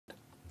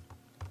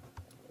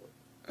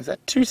Is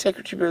that two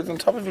secretary birds on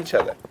top of each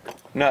other?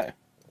 No.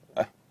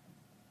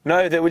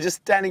 No, they were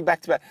just standing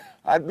back to back.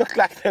 It looked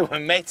like they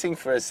were mating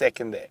for a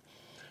second there.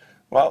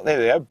 Well, there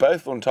they are,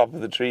 both on top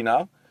of the tree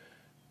now.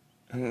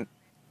 And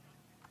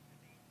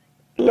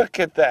look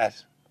at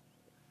that.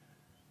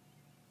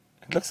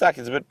 It looks like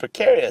it's a bit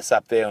precarious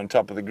up there on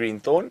top of the green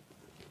thorn.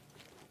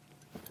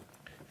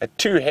 A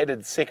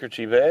two-headed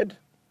secretary bird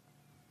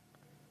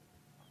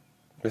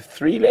with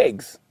 3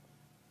 legs.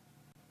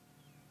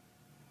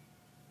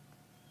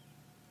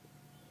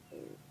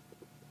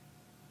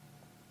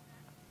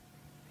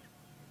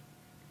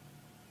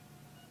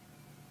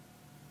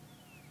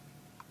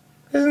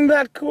 Isn't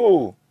that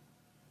cool?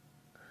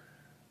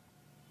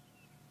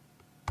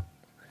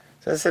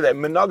 So as I said, they're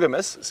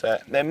monogamous, so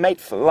they mate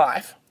for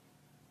life.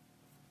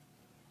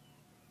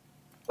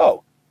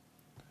 Oh,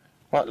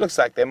 well, it looks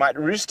like they might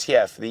roost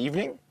here for the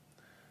evening.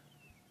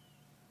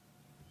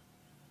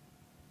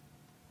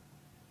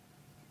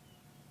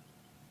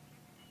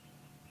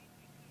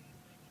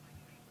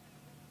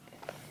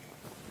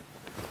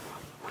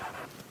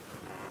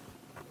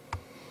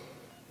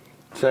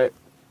 So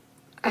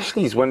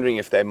Ashley's wondering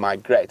if they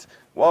migrate.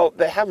 Well,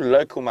 they have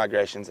local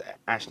migrations,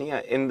 Ashley.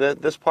 In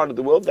this part of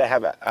the world, they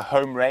have a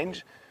home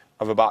range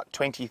of about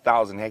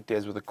 20,000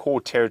 hectares with a core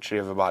territory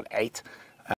of about 8.